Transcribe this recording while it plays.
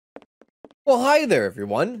Well, hi there,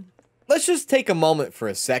 everyone. Let's just take a moment for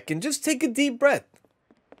a second. Just take a deep breath,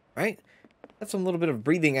 right? That's a little bit of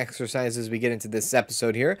breathing exercise as we get into this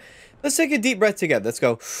episode here. Let's take a deep breath together. Let's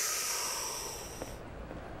go.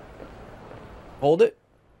 Hold it.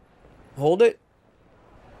 Hold it.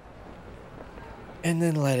 And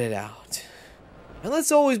then let it out. And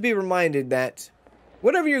let's always be reminded that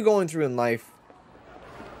whatever you're going through in life,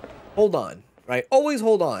 hold on, right? Always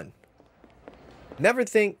hold on. Never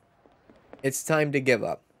think it's time to give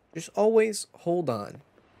up. Just always hold on.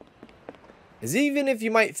 As even if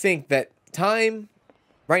you might think that time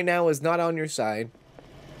right now is not on your side,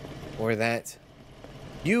 or that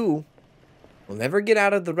you will never get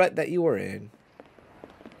out of the rut that you are in,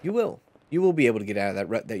 you will. You will be able to get out of that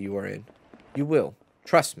rut that you are in. You will.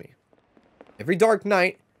 Trust me. Every dark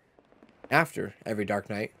night, after every dark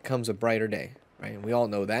night, comes a brighter day, right? And we all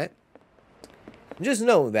know that. And just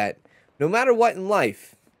know that no matter what in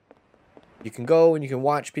life, you can go and you can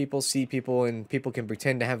watch people, see people, and people can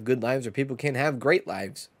pretend to have good lives, or people can have great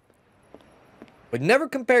lives. But never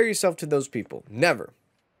compare yourself to those people. Never.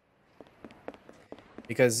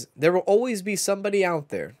 Because there will always be somebody out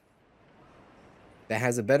there that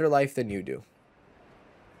has a better life than you do.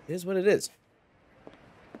 It is what it is.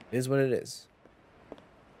 It is what it is.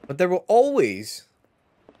 But there will always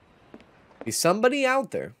be somebody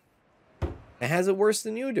out there that has it worse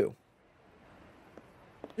than you do.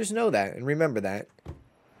 Just know that and remember that.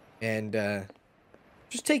 And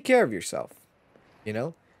just take care of yourself. You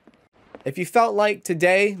know? If you felt like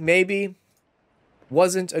today maybe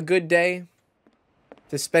wasn't a good day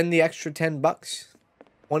to spend the extra 10 bucks,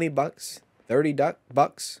 20 bucks, 30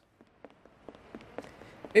 bucks,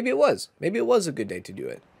 maybe it was. Maybe it was a good day to do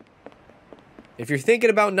it. If you're thinking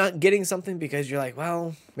about not getting something because you're like,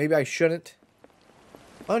 well, maybe I shouldn't,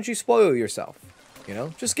 why don't you spoil yourself? You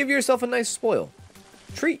know? Just give yourself a nice spoil.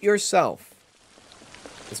 Treat yourself.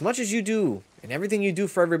 As much as you do and everything you do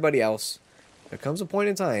for everybody else, there comes a point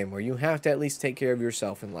in time where you have to at least take care of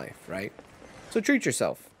yourself in life, right? So treat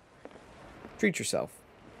yourself. Treat yourself.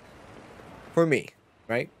 For me,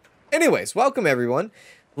 right? Anyways, welcome everyone.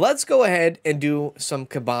 Let's go ahead and do some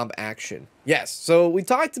kebab action. Yes, so we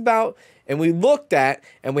talked about and we looked at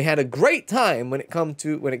and we had a great time when it came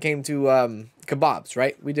to kebabs,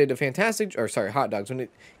 right? We did a fantastic, or sorry, hot dogs. When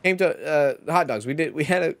it came to hot dogs, we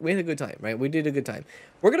had a good time, right? We did a good time.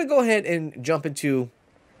 We're gonna go ahead and jump into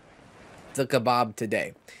the kebab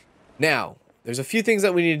today. Now, there's a few things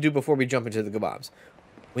that we need to do before we jump into the kebabs.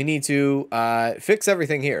 We need to fix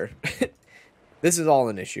everything here. This is all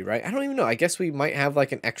an issue, right? I don't even know. I guess we might have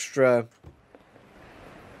like an extra...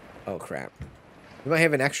 Oh, crap. We might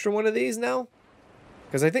have an extra one of these now?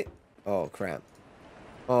 Because I think... Oh, crap.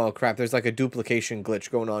 Oh, crap. There's like a duplication glitch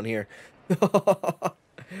going on here.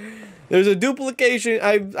 There's a duplication...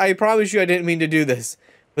 I promise you I didn't mean to do this.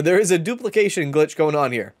 But there is a duplication glitch going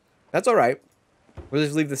on here. That's alright. We'll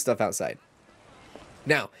just leave this stuff outside.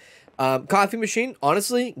 Now, coffee machine.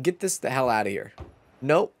 Honestly, get this the hell out of here.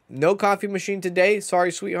 Nope. No coffee machine today.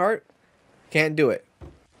 Sorry, sweetheart. Can't do it.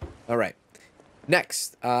 All right.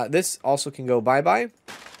 Next, this also can go bye-bye.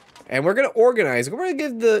 And we're going to organize. We're going to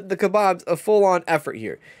give the kebabs a full-on effort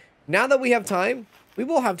here. Now that we have time, we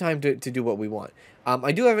will have time to do what we want.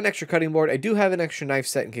 I do have an extra cutting board. I do have an extra knife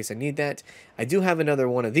set in case I need that. I do have another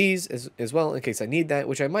one of these as well in case I need that,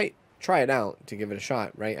 which I might try it out to give it a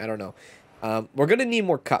shot, right? I don't know. We're going to need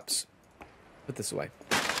more cups. Put this away.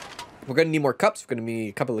 We're going to need more cups. We're going to need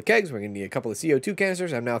a couple of kegs. We're going to need a couple of CO2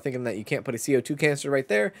 canisters. I'm now thinking that you can't put a CO2 canister right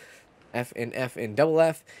there. F and double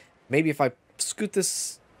F. Maybe if I scoot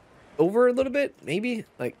this over a little bit, maybe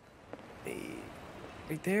like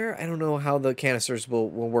right there. I don't know how the canisters will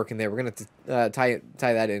work in there. We're going to tie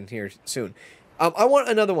that in here soon. I want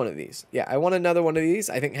another one of these. Yeah, I want another one of these.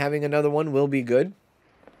 I think having another one will be good.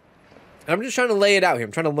 I'm just trying to lay it out here.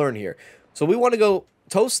 I'm trying to learn here. So we want to go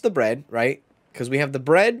toast the bread, right? Because we have the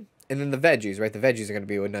bread and then the veggies, right? The veggies are going to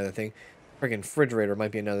be another thing. Freaking refrigerator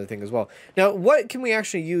might be another thing as well. Now, what can we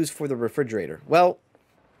actually use for the refrigerator? Well,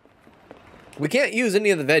 we can't use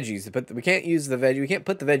any of the veggies, but we can't use the we can't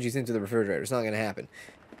put the veggies into the refrigerator. It's not going to happen.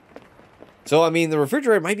 So, I mean, the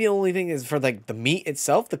refrigerator might be the only thing is for, like, the meat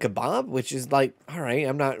itself, the kebab, which is, like, all right,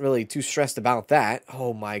 I'm not really too stressed about that.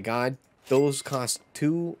 Oh, my God. Those cost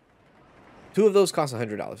two of those cost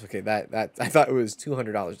 $100. Okay, that I thought it was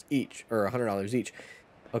 $200 each, or $100 each.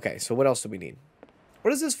 Okay, so what else do we need?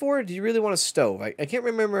 What is this for? Do you really want a stove? I can't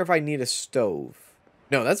remember if I need a stove.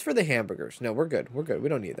 No, that's for the hamburgers. No, we're good. We're good. We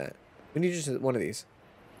don't need that. We need just one of these.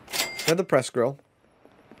 Another press grill.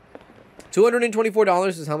 $224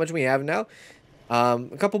 is how much we have now.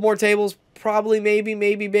 A couple more tables. Probably,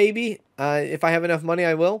 maybe. If I have enough money,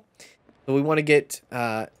 I will. So we want to get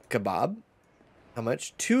kebab. How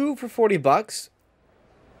much? 2 for $40.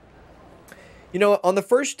 You know what? On the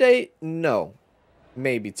first day, no.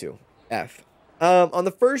 Maybe 2. F. On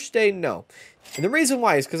the first day, no. And the reason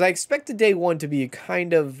why is because I expected day 1 to be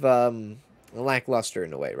kind of lackluster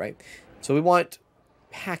in a way, right? So we want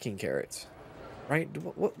packing carrots, right?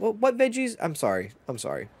 What veggies? I'm sorry.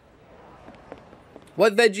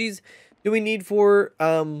 What veggies do we need for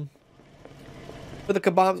the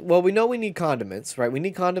kebabs? Well, we know we need condiments, right? We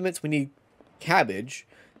need condiments. We need cabbage.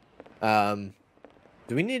 Do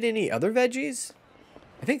we need any other veggies?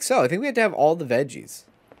 I think so. I think we have to have all the veggies.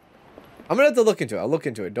 I'm gonna have to look into it. I'll look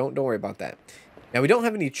into it. Don't worry about that. Now we don't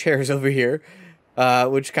have any chairs over here,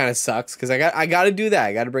 which kind of sucks because I gotta do that.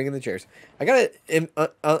 I gotta bring in the chairs. I gotta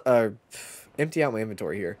empty out my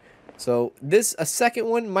inventory here. So a second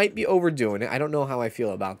one might be overdoing it. I don't know how I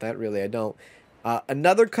feel about that. Really, I don't.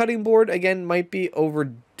 Another cutting board again might be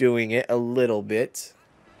overdoing it a little bit.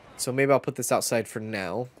 So maybe I'll put this outside for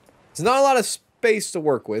now. There's not a lot of space to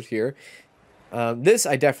work with here. This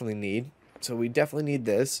I definitely need. So we definitely need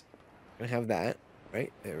this. I'm gonna have that.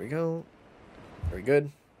 Right, there we go. Very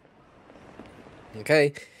good.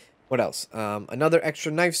 Okay, what else? Another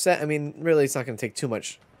extra knife set. I mean, really, it's not gonna take too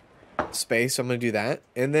much space, so I'm gonna do that.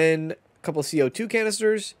 And then a couple of CO2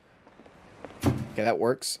 canisters. Okay, that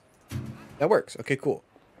works. That works. Okay, cool.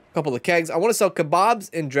 A couple of kegs. I want to sell kebabs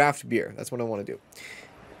and draft beer. That's what I want to do.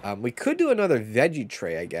 We could do another veggie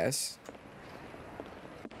tray, I guess.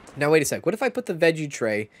 Now, wait a sec. What if I put the veggie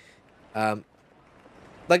tray,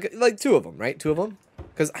 like 2 of them, right? 2 of them?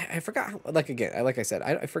 Because I forgot, like I said,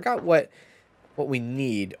 I forgot what we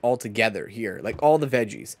need all together here. Like, all the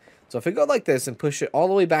veggies. So if I go like this and push it all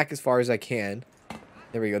the way back as far as I can.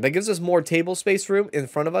 There we go. That gives us more table space room in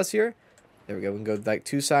front of us here. There we go. We can go like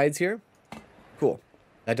 2 sides here. Cool.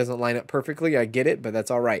 That doesn't line up perfectly. I get it, but that's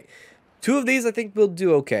all right. 2 of these, I think we'll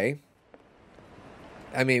do okay.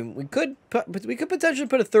 I mean, we could potentially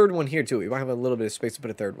put a 3rd one here too. We might have a little bit of space to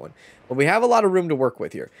put a 3rd one, but we have a lot of room to work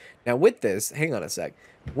with here. Now, with this, hang on a sec.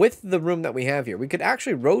 With the room that we have here, we could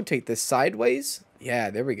actually rotate this sideways. Yeah,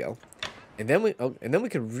 there we go. And then we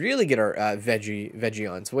could really get our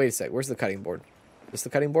veggie on. So wait a sec. Where's the cutting board? Is this the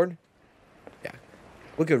cutting board? Yeah,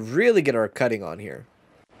 we could really get our cutting on here.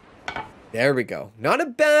 There we go. Not a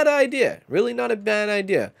bad idea. Really not a bad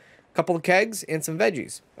idea. Couple of kegs and some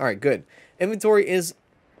veggies. All right, good. Inventory is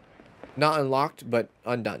not unlocked, but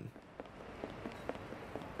undone.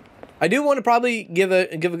 I do want to probably give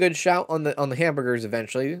a good shout on the hamburgers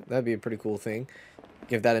eventually. That'd be a pretty cool thing.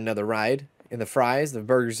 Give that another ride. And the fries, the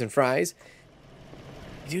burgers and fries.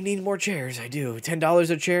 I do need more chairs. I do. $10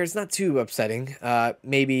 a chair. It's not too upsetting.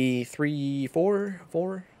 Maybe 3, 4.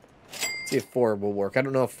 Let's see if 4 will work. I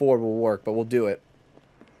don't know if 4 will work, but we'll do it.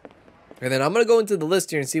 And then I'm going to go into the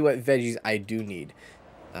list here and see what veggies I do need.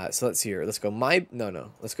 So let's see here. Let's go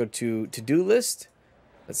Let's go to to-do list.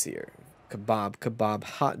 Let's see here. Kebab,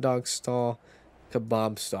 hot dog stall,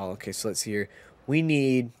 kebab stall. Okay, so let's see here. We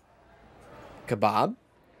need kebab.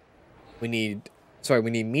 We need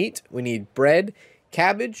meat. We need bread,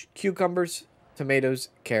 cabbage, cucumbers, tomatoes,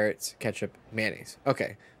 carrots, ketchup, mayonnaise.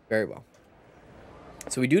 Okay, very well.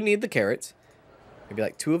 So we do need the carrots. Maybe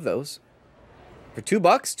like 2 of those. For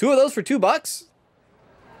 $2? 2 of those for $2?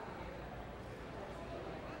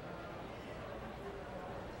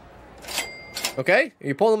 Okay, are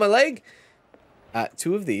you pulling my leg?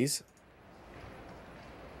 2 of these.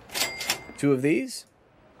 2 of these.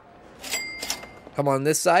 Come on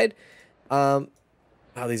this side. Oh,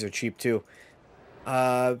 these are cheap too.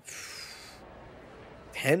 10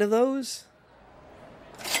 of those?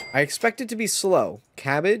 I expect it to be slow.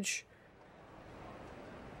 Cabbage.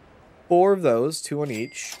 4 of those, 2 on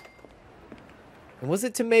each. And was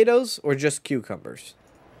it tomatoes or just cucumbers?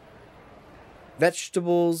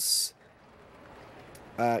 Vegetables.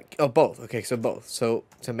 Oh, both. Okay, so both. So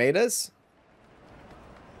tomatoes.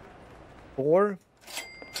 4.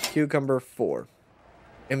 Cucumber 4.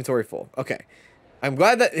 Inventory full. Okay. I'm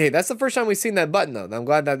glad that, hey, that's the first time we've seen that button though. I'm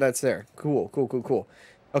glad that that's there. Cool.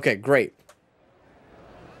 Okay, great.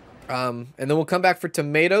 And then we'll come back for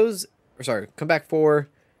tomatoes. Or sorry, we'll come back for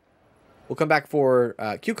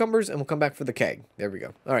cucumbers, and we'll come back for the keg. There we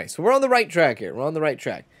go. All right, so we're on the right track here. We're on the right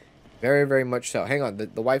track. Very, very much so. Hang on.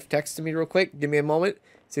 The wife texted me real quick. Give me a moment.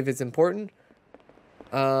 See if it's important.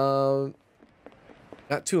 Not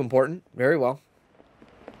too important. Very well.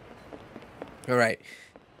 All right.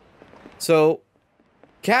 So,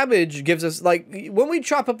 cabbage gives us, like, when we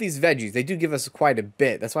chop up these veggies, they do give us quite a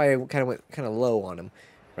bit. That's why I kind of went kind of low on them.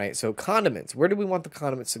 Right? So, condiments. Where do we want the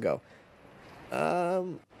condiments to go?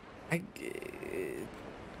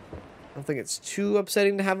 I don't think it's too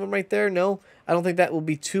upsetting to have them right there. No, I don't think that will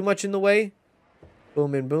be too much in the way.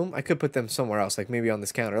 Boom and boom. I could put them somewhere else, like maybe on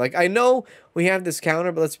this counter. Like, I know we have this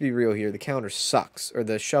counter, but let's be real here. The counter sucks, or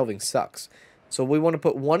the shelving sucks. So we want to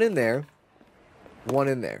put one in there, one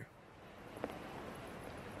in there.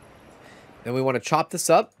 Then we want to chop this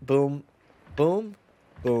up. Boom, boom,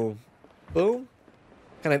 boom, boom.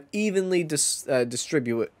 Kind of evenly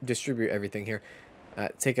distribute everything here.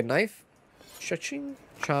 Take a knife. Cha-ching.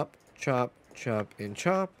 Chop, chop, chop, and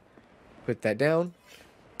chop. Put that down.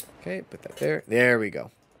 Okay, put that there. There we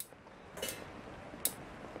go.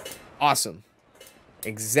 Awesome.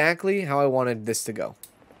 Exactly how I wanted this to go.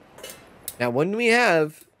 Now, when we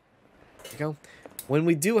have... There you go. When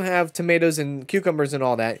we do have tomatoes and cucumbers and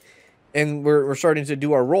all that, and we're starting to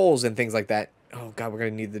do our rolls and things like that. Oh, God, we're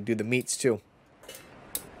going to need to do the meats, too.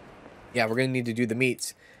 Yeah, we're going to need to do the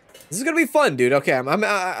meats. This is going to be fun, dude. Okay,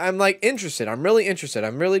 I'm like, interested. I'm really interested.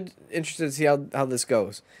 I'm really interested to see how this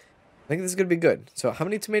goes. I think this is going to be good. So, how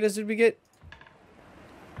many tomatoes did we get?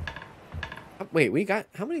 Wait, we got...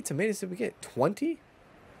 How many tomatoes did we get? 20?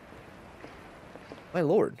 My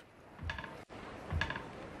lord.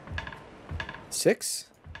 6?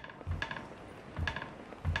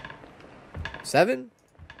 7?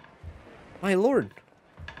 My lord.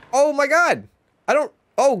 Oh, my God. I don't...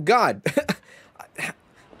 Oh, God.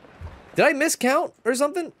 Did I miscount or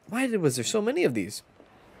something? Why was there so many of these?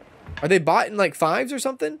 Are they bought in, like, 5s or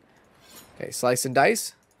something? Okay, slice and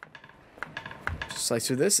dice. Just slice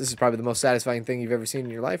through this. This is probably the most satisfying thing you've ever seen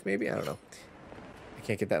in your life, maybe? I don't know. I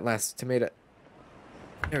can't get that last tomato.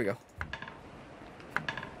 There we go.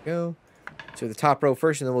 Go to the top row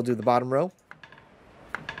first, and then we'll do the bottom row.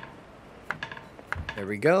 There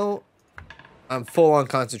we go. I'm full on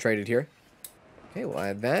concentrated here. Okay, we'll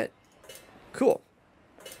add that. Cool.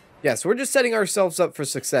 Yeah, so we're just setting ourselves up for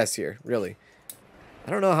success here, really.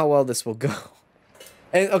 I don't know how well this will go.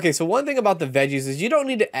 And okay, so one thing about the veggies is you don't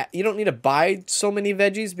need to buy so many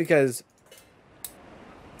veggies because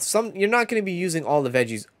you're not going to be using all the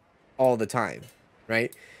veggies all the time,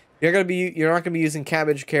 right? You're not going to be using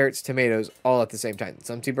cabbage, carrots, tomatoes all at the same time.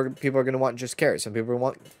 Some people are going to want just carrots. Some people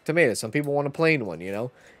want tomatoes. Some people want a plain one, you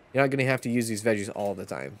know? You're not going to have to use these veggies all the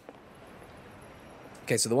time.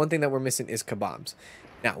 Okay, so the one thing that we're missing is kebabs.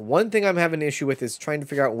 Now, one thing I'm having an issue with is trying to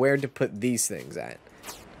figure out where to put these things at,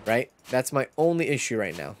 right? That's my only issue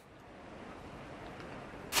right now.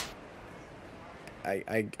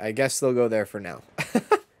 I guess they'll go there for now.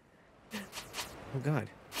 Oh, God.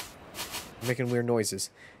 I'm making weird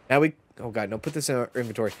noises. Now we... Oh, God, no, put this in our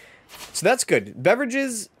inventory. So that's good.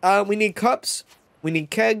 Beverages, we need cups. We need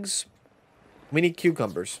kegs. We need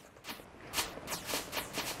cucumbers.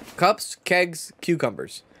 Cups, kegs,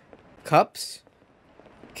 cucumbers. Cups,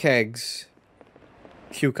 kegs,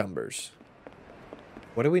 cucumbers.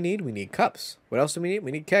 What do we need? We need cups. What else do we need?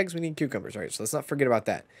 We need kegs, we need cucumbers. All right, so let's not forget about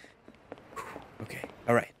that. Okay,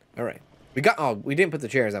 all right, all right. We didn't put the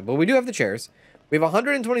chairs on, but we do have the chairs. We have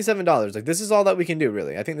 $127. Like, this is all that we can do,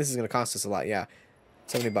 really. I think this is going to cost us a lot, yeah.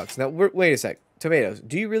 70 bucks. Now, wait a sec. Tomatoes.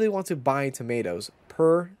 Do you really want to buy tomatoes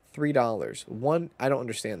per $3? I don't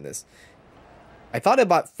understand this. I thought I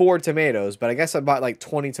bought 4 tomatoes, but I guess I bought like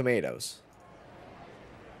 20 tomatoes.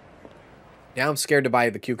 Now I'm scared to buy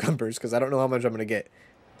the cucumbers because I don't know how much I'm going to get.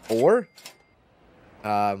 4?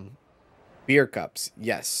 Beer cups.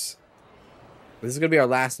 Yes. This is going to be our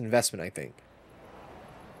last investment, I think.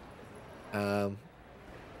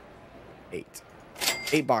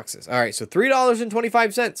 8 boxes. All right, so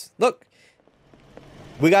 $3.25. Look,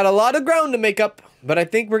 we got a lot of ground to make up, but I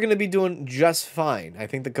think we're going to be doing just fine. I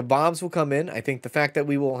think the kebabs will come in. I think the fact that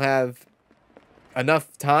we will have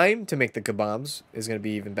enough time to make the kebabs is going to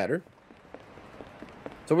be even better.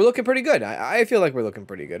 So we're looking pretty good. I feel like we're looking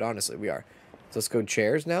pretty good. Honestly, we are. So let's go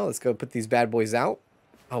chairs now. Let's go put these bad boys out.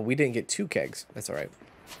 Oh, we didn't get 2 kegs. That's all right.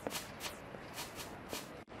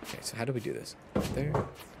 Okay, so how do we do this? Right there.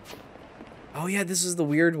 Oh, yeah, this is the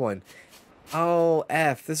weird one. Oh,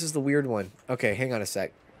 F. This is the weird one. Okay, hang on a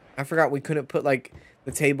sec. I forgot we couldn't put, like,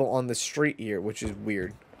 the table on the street here, which is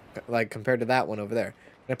weird. Like, compared to that one over there.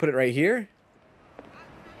 Can I put it right here?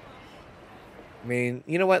 I mean,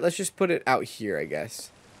 you know what? Let's just put it out here, I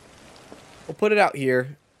guess. We'll put it out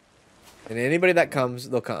here. And anybody that comes,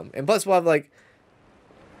 they'll come. And plus, we'll have, like...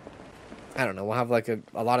 I don't know. We'll have, like, a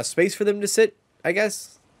lot of space for them to sit, I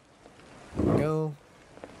guess. There we go.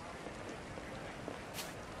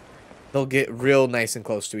 They'll get real nice and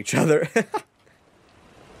close to each other.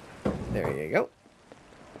 There you go.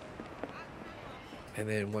 And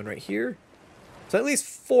then one right here. So at least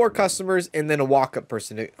 4 customers and then a walk-up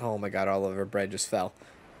person. Oh my god, all of our bread just fell.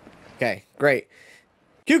 Okay, great.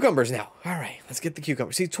 Cucumbers now. All right, let's get the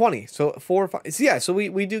cucumbers. See, 20. So 4 or 5. So yeah, so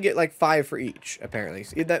we do get like 5 for each, apparently.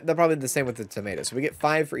 So they're probably the same with the tomatoes. So we get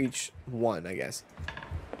 5 for each one, I guess.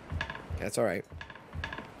 That's all right.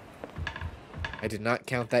 I did not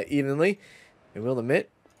count that evenly. I will admit.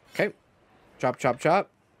 Okay. Chop, chop, chop.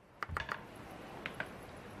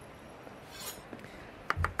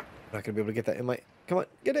 I'm not going to be able to get that in my... Come on,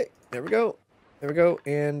 get it. There we go. There we go.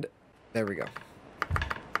 And there we go.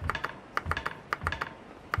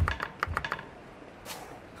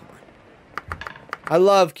 I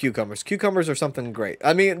love cucumbers. Cucumbers are something great.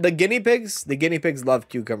 I mean, the guinea pigs love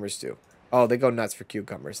cucumbers too. Oh, they go nuts for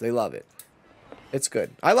cucumbers. They love it. It's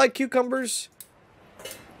good. I like cucumbers.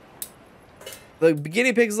 The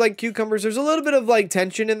guinea pigs like cucumbers. There's a little bit of like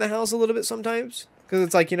tension in the house a little bit sometimes. Because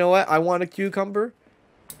it's like, you know what? I want a cucumber.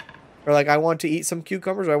 Or like I want to eat some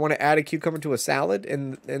cucumbers. Or I want to add a cucumber to a salad.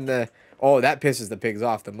 And the... Oh, that pisses the pigs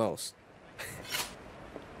off the most.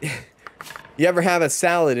 You ever have a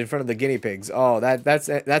salad in front of the guinea pigs? Oh, that's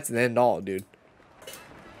an end all, dude.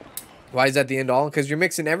 Why is that the end all? Because you're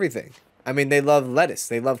mixing everything. I mean, they love lettuce.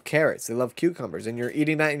 They love carrots. They love cucumbers. And you're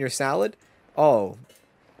eating that in your salad? Oh,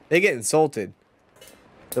 they get insulted.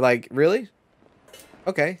 They're like, really?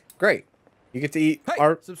 Okay, great. You get to eat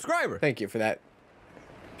our... subscriber. Thank you for that.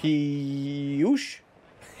 Piyush?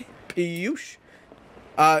 Piyush?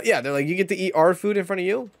 Yeah, they're like, you get to eat our food in front of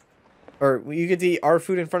you? Or you get to eat our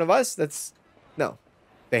food in front of us? That's... No.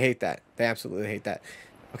 They hate that. They absolutely hate that.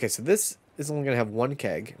 Okay, so this is only going to have 1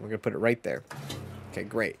 keg. We're going to put it right there. Okay,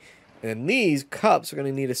 great. And then these cups are going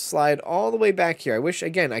to need to slide all the way back here. I wish,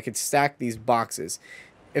 again, I could stack these boxes.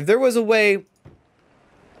 If there was a way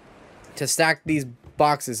to stack these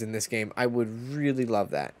boxes in this game, I would really love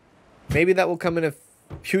that. Maybe that will come in a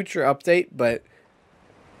future update, but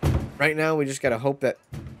right now we just got to hope that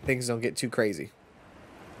things don't get too crazy.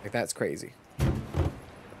 Like, that's crazy.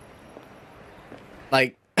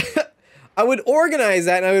 Like, I would organize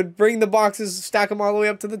that and I would bring the boxes, stack them all the way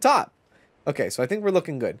up to the top. Okay, so I think we're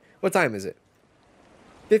looking good. What time is it?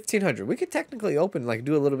 1500. We could technically open, like,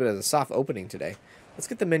 do a little bit of a soft opening today. Let's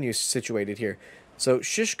get the menu situated here. So,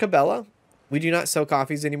 shish kabela. We do not sell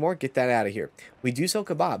coffees anymore. Get that out of here. We do sell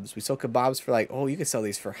kebabs. We sell kebabs for, like, oh, you can sell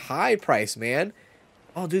these for high price, man.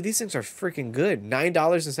 Oh, dude, these things are freaking good.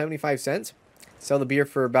 $9.75. Sell the beer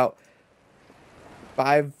for about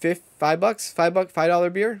 $5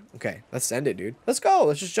 $5 beer. Okay, let's send it, dude. Let's go.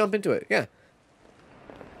 Let's just jump into it. Yeah,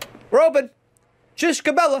 we're open. Shish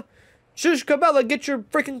kabela, shish kabela. Get your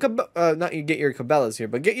freaking not you get your kabelas here,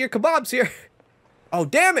 but get your kebabs here. Oh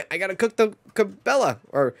damn it! I gotta cook the kabela,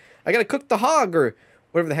 or I gotta cook the hog, or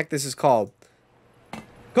whatever the heck this is called.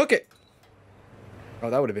 Cook it. Oh,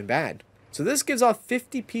 that would have been bad. So this gives off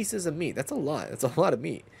 50 pieces of meat. That's a lot. That's a lot of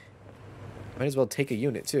meat. Might as well take a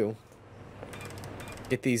unit too.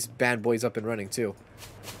 Get these bad boys up and running too.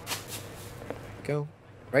 Go.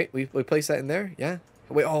 Right? We place that in there? Yeah?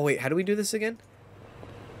 Wait, oh wait, how do we do this again?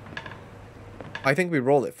 I think we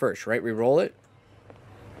roll it first, right? We roll it.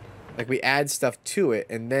 Like we add stuff to it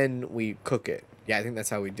and then we cook it. Yeah, I think that's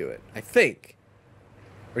how we do it. I think.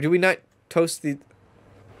 Or do we not toast the...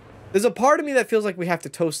 There's a part of me that feels like we have to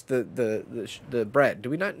toast the bread. Do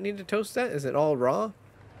we not need to toast that? Is it all raw?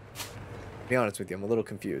 To be honest with you, I'm a little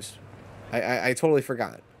confused. I totally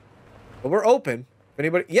forgot. But we're open. If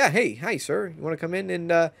anybody... Yeah, hey. Hi, sir. You want to come in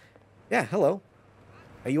and... Yeah, hello.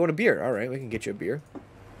 You want a beer? All right, we can get you a beer.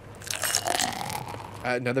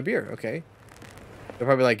 Another beer. Okay. They're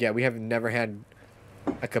probably like, yeah, we have never had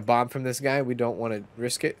a kebab from this guy. We don't want to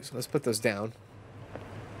risk it. So let's put those down.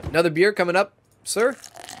 Another beer coming up, sir.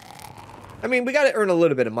 I mean, we got to earn a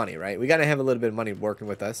little bit of money, right? We got to have a little bit of money working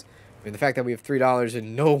with us. I mean, the fact that we have $3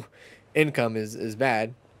 and no income is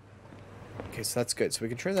bad. Okay, so that's good. So we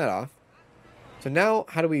can turn that off. So now,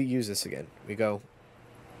 how do we use this again? We go...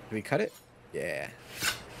 Do we cut it? Yeah.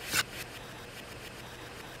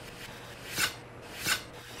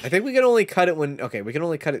 I think we can only cut it when... Okay, we can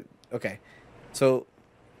only cut it... Okay. So,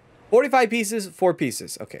 45 pieces, 4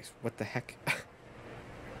 pieces. Okay, what the heck?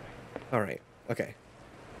 Alright, okay.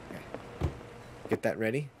 Get that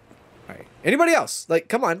ready. Alright. Anybody else? Like,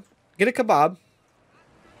 come on. Get a kebab.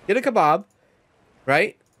 Get a kebab.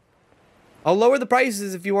 Right? I'll lower the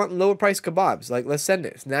prices if you want lower price kebabs. Like, let's send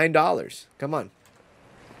it. It's $9. Come on.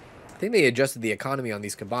 I think they adjusted the economy on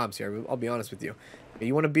these kebabs here. I'll be honest with you. Okay,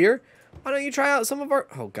 you want a beer? Why don't you try out some of our...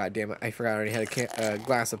 Oh, god damn it. I forgot I already had a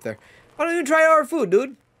glass up there. Why don't you try our food,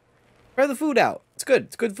 dude? Try the food out. It's good.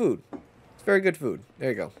 It's good food. It's very good food. There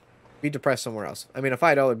you go. Be depressed somewhere else. I mean, a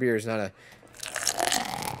 $5 beer is not a...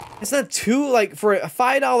 It's not too, like, for a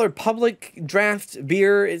 $5 public draft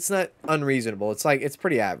beer, it's not unreasonable. It's like, it's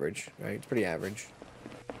pretty average, right? It's pretty average.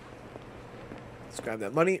 Let's grab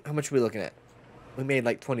that money. How much are we looking at? We made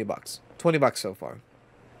like 20 bucks. 20 bucks so far.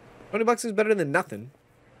 20 bucks is better than nothing,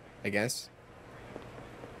 I guess.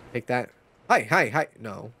 Take that. Hi, hi, hi.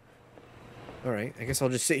 No. All right. I guess I'll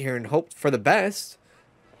just sit here and hope for the best.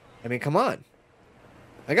 I mean, come on.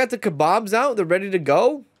 I got the kebabs out. They're ready to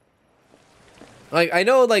go. Like, I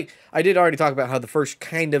know, like, I did already talk about how the first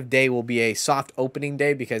kind of day will be a soft opening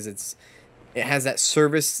day because it has that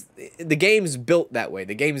service. The game's built that way.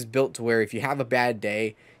 The game's built to where if you have a bad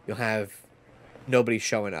day, you'll have nobody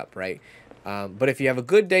showing up, right? But if you have a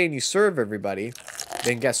good day and you serve everybody,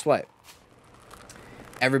 then guess what?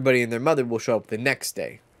 Everybody and their mother will show up the next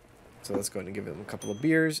day. So let's go ahead and give them a couple of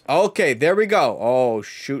beers. Okay, there we go. Oh,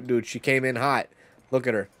 shoot, dude. She came in hot. Look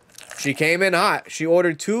at her. She came in hot. She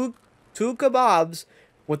ordered two kebabs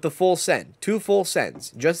with the full send. 2 full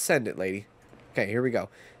sends. Just send it, lady. Okay, here we go.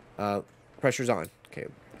 Pressure's on. Okay,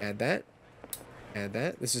 add that. Add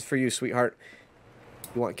that. This is for you, sweetheart.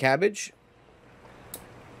 You want cabbage?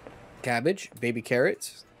 Cabbage. Baby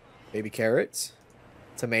carrots. Baby carrots.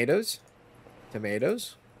 Tomatoes.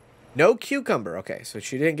 Tomatoes. No cucumber. Okay, so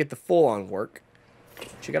she didn't get the full-on work.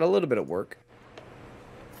 She got a little bit of work.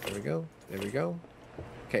 There we go. There we go.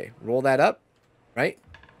 Okay, roll that up. Right?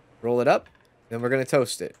 Roll it up. Then we're going to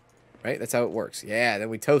toast it. Right? That's how it works. Yeah, then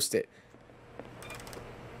we toast it.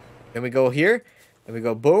 Then we go here. Then we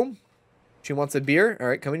go boom. She wants a beer. All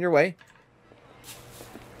right, coming your way.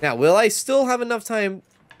 Now, will I still have enough time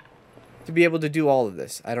to be able to do all of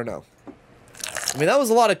this? I don't know. I mean, that was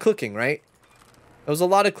a lot of cooking, right? That was a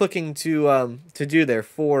lot of cooking to do there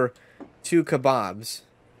for 2 kebabs.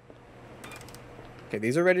 Okay,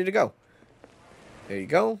 these are ready to go. There you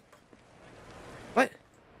go. What?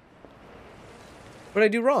 What did I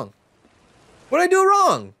do wrong? What did I do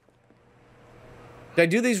wrong? Did I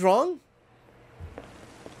do these wrong?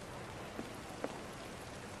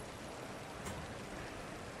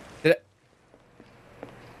 Did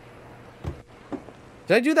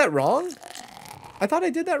I do that wrong? I thought I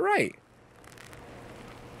did that right.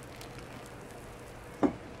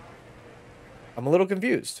 I'm a little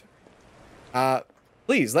confused.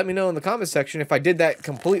 Please let me know in the comment section if I did that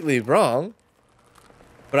completely wrong.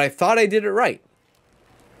 But I thought I did it right.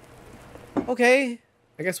 Okay.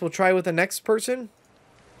 I guess we'll try with the next person.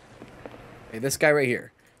 Hey, this guy right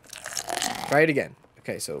here. Try it again.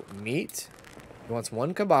 Okay, so meat. He wants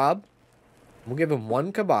 1 kebab. We'll give him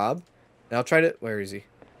 1 kebab. Now I'll try to... Where is he?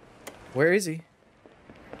 Where is he?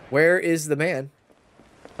 Where is the man?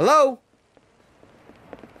 Hello?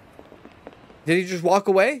 Did he just walk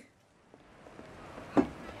away?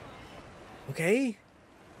 Okay.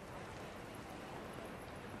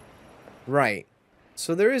 Right.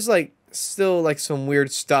 So there is, like, still, like, some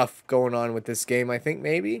weird stuff going on with this game, I think,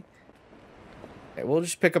 maybe. Okay, we'll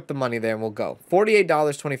just pick up the money there and we'll go.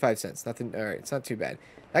 $48.25. Nothing. All right, it's not too bad.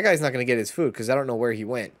 That guy's not going to get his food because I don't know where he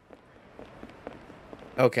went.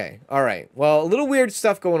 Okay. All right. Well, a little weird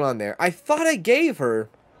stuff going on there. I thought I gave her...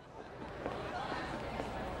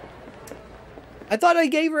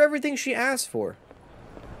 everything she asked for.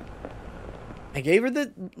 I gave her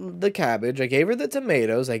the cabbage. I gave her the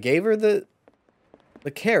tomatoes. I gave her the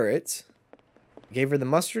carrots. I gave her the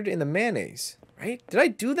mustard and the mayonnaise. Right? Did I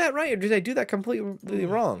do that right, or did I do that completely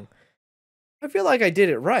wrong? I feel like I did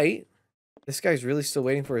it right. This guy's really still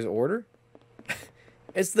waiting for his order?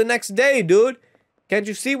 It's the next day, dude. Can't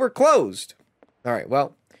you see we're closed? All right,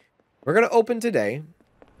 well, we're going to open today.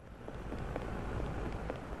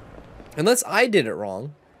 Unless I did it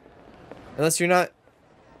wrong. Unless you're not...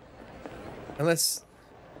 Unless...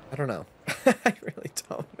 I don't know. I really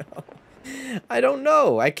don't know. I don't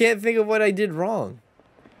know. I can't think of what I did wrong.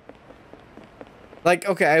 Like,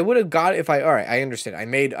 okay, I would have got it if I... Alright, I understand. I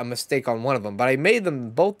made a mistake on one of them, but I made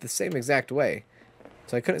them both the same exact way.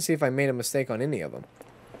 So I couldn't see if I made a mistake on any of them.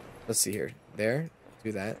 Let's see here. There.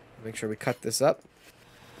 Do that. Make sure we cut this up.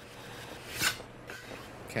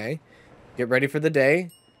 Okay. Get ready for the day.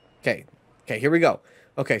 Okay. Okay, here we go.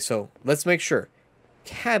 Okay, so let's make sure.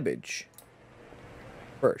 Cabbage.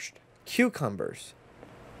 First. Cucumbers.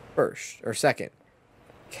 First. Or second.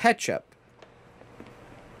 Ketchup.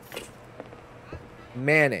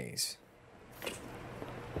 Mayonnaise.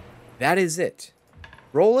 That is it.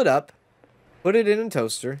 Roll it up. Put it in a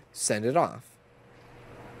toaster. Send it off.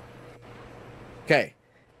 Okay.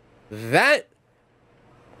 That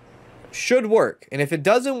should work. And if it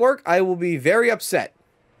doesn't work, I will be very upset.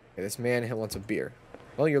 Okay, this man wants a beer.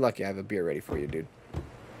 Well, you're lucky I have a beer ready for you, dude.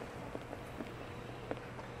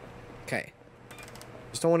 Okay.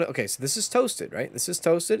 Just don't want to... Okay, so this is toasted, right? This is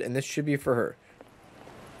toasted, and this should be for her.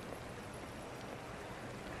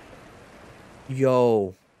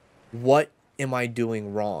 Yo. What am I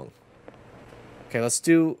doing wrong? Okay, let's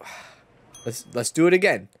do it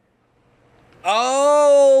again.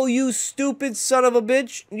 Oh, you stupid son of a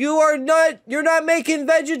bitch. You're not making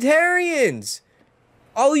vegetarians.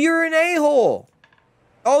 Oh, you're an a-hole.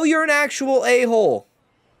 Oh, you're an actual a-hole.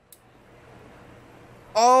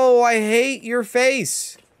 Oh, I hate your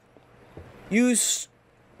face. You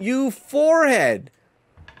forehead.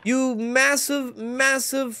 You massive,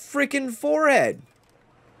 massive freaking forehead.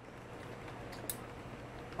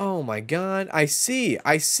 Oh my god. I see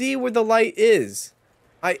where the light is.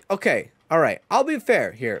 Okay. All right. I'll be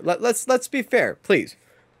fair here. Let's be fair, please.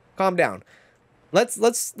 Calm down.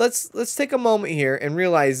 Let's take a moment here and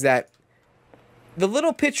realize that the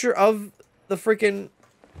little picture of the freaking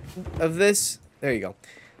of this, there you go.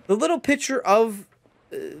 The little picture of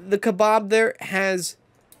the kebab there has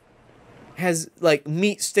like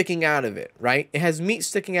meat sticking out of it, right? It has meat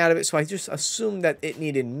sticking out of it, so I just assumed that it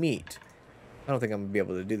needed meat. I don't think I'm gonna be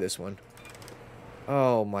able to do this one.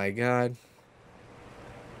 Oh my god.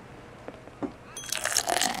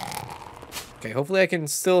 Okay, hopefully I can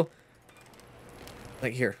still...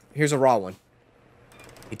 Like, here's a raw one.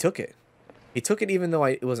 He took it. He took it even though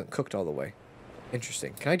it wasn't cooked all the way.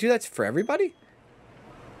 Interesting. Can I do that for everybody?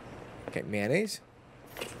 Okay, mayonnaise.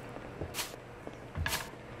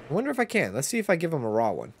 I wonder if I can. Let's see if I give him a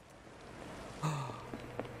raw one.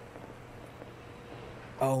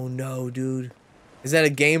 Oh no, dude. Is that a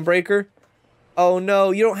game breaker? Oh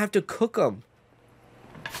no, you don't have to cook them.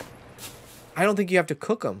 I don't think you have to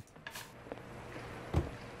cook them.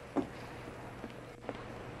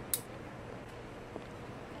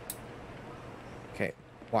 Okay,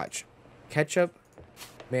 watch. Ketchup,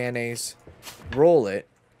 mayonnaise, roll it,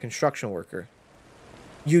 construction worker.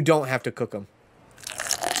 You don't have to cook them.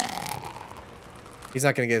 He's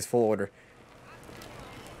not going to get his full order.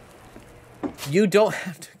 You don't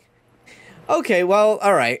have to. Okay, well,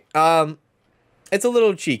 all right. It's a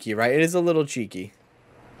little cheeky, right? It is a little cheeky.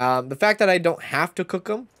 The fact that I don't have to cook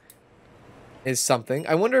them is something.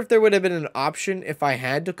 I wonder if there would have been an option if I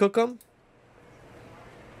had to cook them.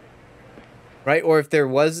 Right? Or if there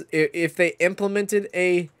was, if they implemented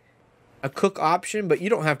a cook option, but you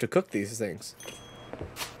don't have to cook these things.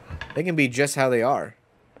 They can be just how they are.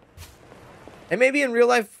 And maybe in real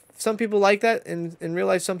life, some people like that, and in real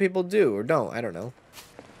life, some people do or don't. I don't know.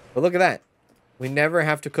 But look at that. We never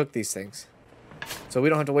have to cook these things. So we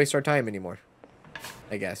don't have to waste our time anymore.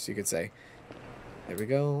 I guess you could say. There we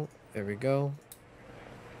go. There we go.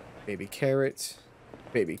 Baby carrots.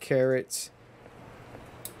 Baby carrots.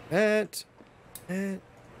 That.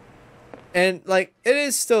 And, like, it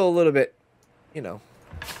is still a little bit, you know.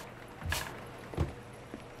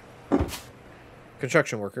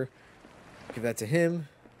 Construction worker. Give that to him.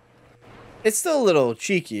 It's still a little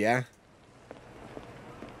cheeky, yeah?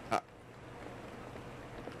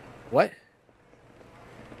 What?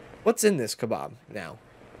 What's in this kebab now?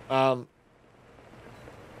 I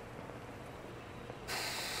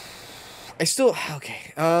still...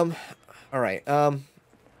 Okay. Alright.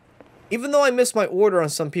 Even though I missed my order on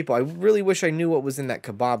some people, I really wish I knew what was in that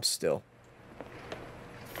kebab still.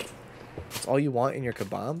 That's all you want in your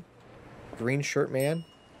kebab? Green shirt man?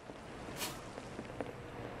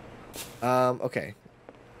 Okay.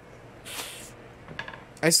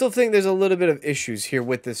 I still think there's a little bit of issues here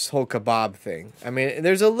with this whole kebab thing. I mean,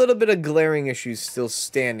 there's a little bit of glaring issues still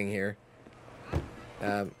standing here.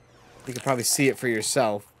 You can probably see it for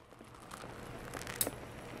yourself.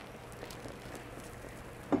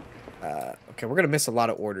 Okay, we're gonna miss a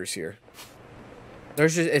lot of orders here.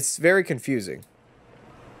 There's just, it's very confusing.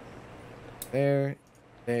 There.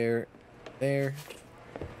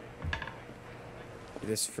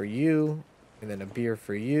 This for you, and then a beer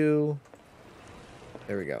for you.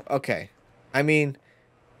 There we go. Okay. I mean,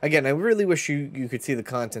 again, I really wish you could see the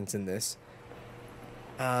contents in this.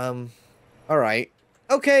 Alright.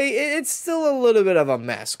 Okay, it's still a little bit of a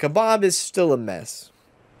mess. Kebab is still a mess,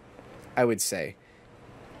 I would say.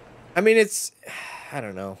 I mean, it's... I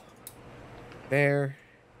don't know. There.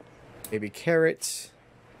 Maybe carrots.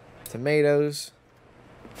 Tomatoes.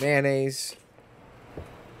 Mayonnaise.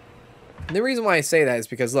 And the reason why I say that is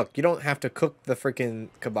because, look, you don't have to cook the freaking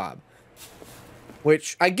kebab.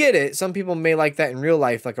 Which, I get it. Some people may like that in real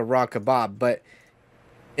life, like a raw kebab. But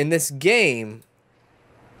in this game,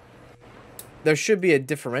 there should be a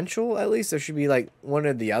differential, at least. There should be, like, one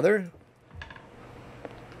or the other.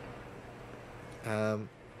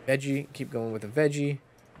 Veggie. Keep going with the veggie.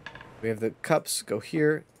 We have the cups. Go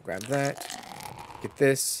here. Grab that. Get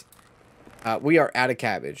this. We are out of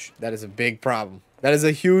cabbage. That is a big problem. That is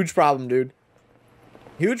a huge problem, dude.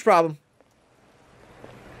 Huge problem.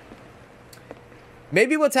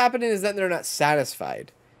 Maybe what's happening is that they're not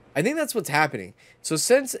satisfied. I think that's what's happening. So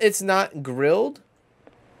since it's not grilled,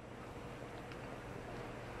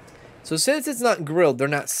 they're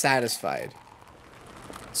not satisfied.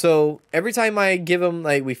 So every time I give them,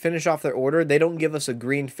 like, we finish off their order, they don't give us a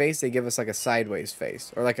green face. They give us like a sideways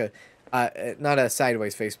face, or like a, not a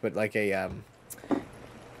sideways face, but like a,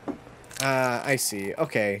 I see.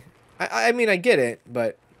 Okay. I mean, I get it,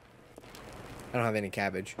 but I don't have any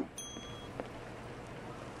cabbage.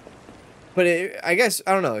 But I guess,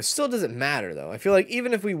 I don't know. It still doesn't matter, though. I feel like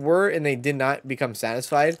even if we were and they did not become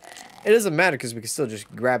satisfied, it doesn't matter because we can still just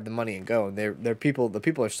grab the money and go. And the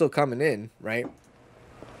people are still coming in, right?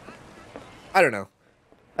 I don't know.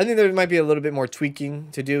 I think there might be a little bit more tweaking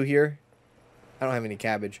to do here. I don't have any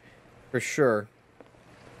cabbage, for sure.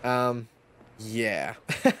 Yeah.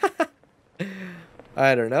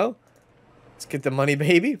 I don't know. Let's get the money,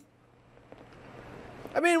 baby.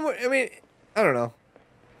 I mean, I don't know.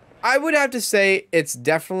 I would have to say it's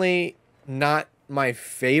definitely not my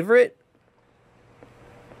favorite.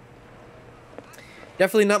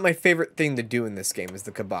 Definitely not my favorite thing to do in this game is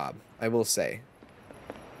the kebab. I will say.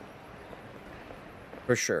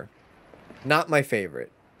 For sure. Not my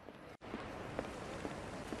favorite.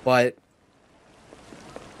 But,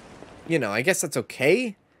 you know, I guess that's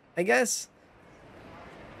okay. I guess.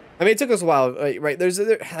 I mean, it took us a while, right?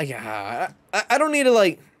 I don't need to,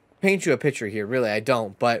 like, paint you a picture here. Really, I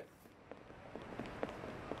don't. But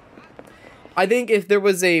I think if there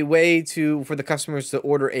was a way for the customers to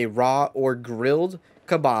order a raw or grilled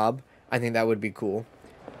kebab, I think that would be cool.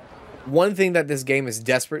 One thing that this game is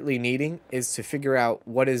desperately needing is to figure out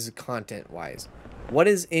what is content-wise. What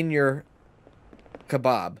is in your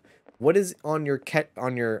kebab? What is on your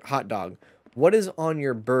hot dog? What is on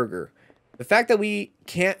your burger? The fact that we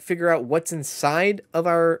can't figure out what's inside of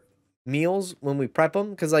our meals when we prep them,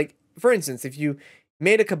 because, like, for instance, if you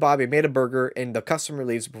made a kebab, you made a burger, and the customer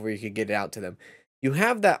leaves before you could get it out to them, you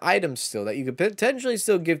have that item still that you could potentially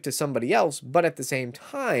still give to somebody else, but at the same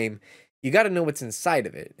time, you got to know what's inside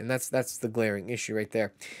of it, and that's the glaring issue right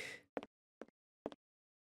there.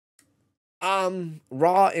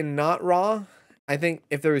 Raw and not raw. I think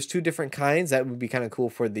if there was two different kinds, that would be kind of cool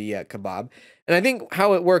for the kebab. And I think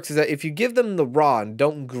how it works is that if you give them the raw and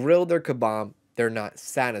don't grill their kebab, they're not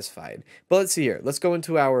satisfied. But let's see here. Let's go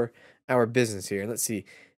into our business here. Let's see.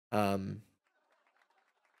 How's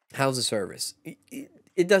the service?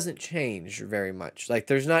 It doesn't change very much. Like,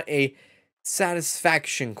 there's not a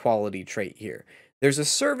satisfaction quality trait here. There's a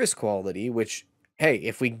service quality, which, hey,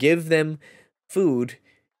 if we give them food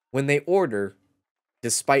when they order,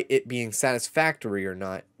 despite it being satisfactory or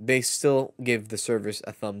not, they still give the service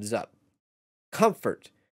a thumbs up. Comfort.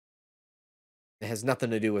 It has nothing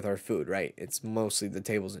to do with our food, right? It's mostly the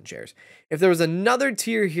tables and chairs. If there was another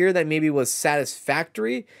tier here that maybe was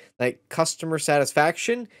satisfactory, like customer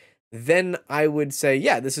satisfaction, then I would say,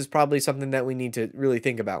 yeah, this is probably something that we need to really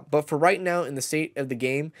think about. But for right now, in the state of the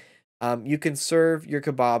game, you can serve your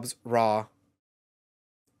kebabs raw,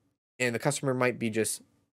 and the customer might be just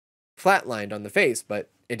flatlined on the face, but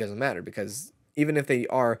it doesn't matter, because even if they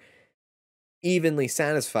are evenly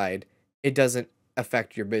satisfied, it doesn't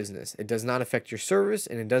affect your business. It does not affect your service,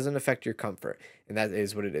 and it doesn't affect your comfort, and that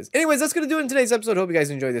is what it is. Anyways, that's going to do it in today's episode. Hope you guys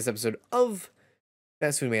enjoyed this episode of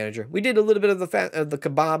Fast Food Manager. We did a little bit of the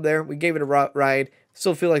kebab there. We gave it a ride.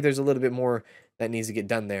 Still feel like there's a little bit more that needs to get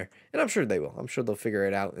done there, and I'm sure they will. I'm sure they'll figure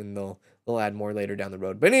it out, and they'll add more later down the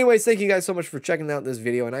road. But anyways, thank you guys so much for checking out this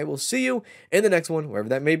video, and I will see you in the next one, wherever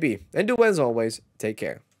that may be. And do as always, take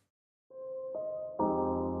care.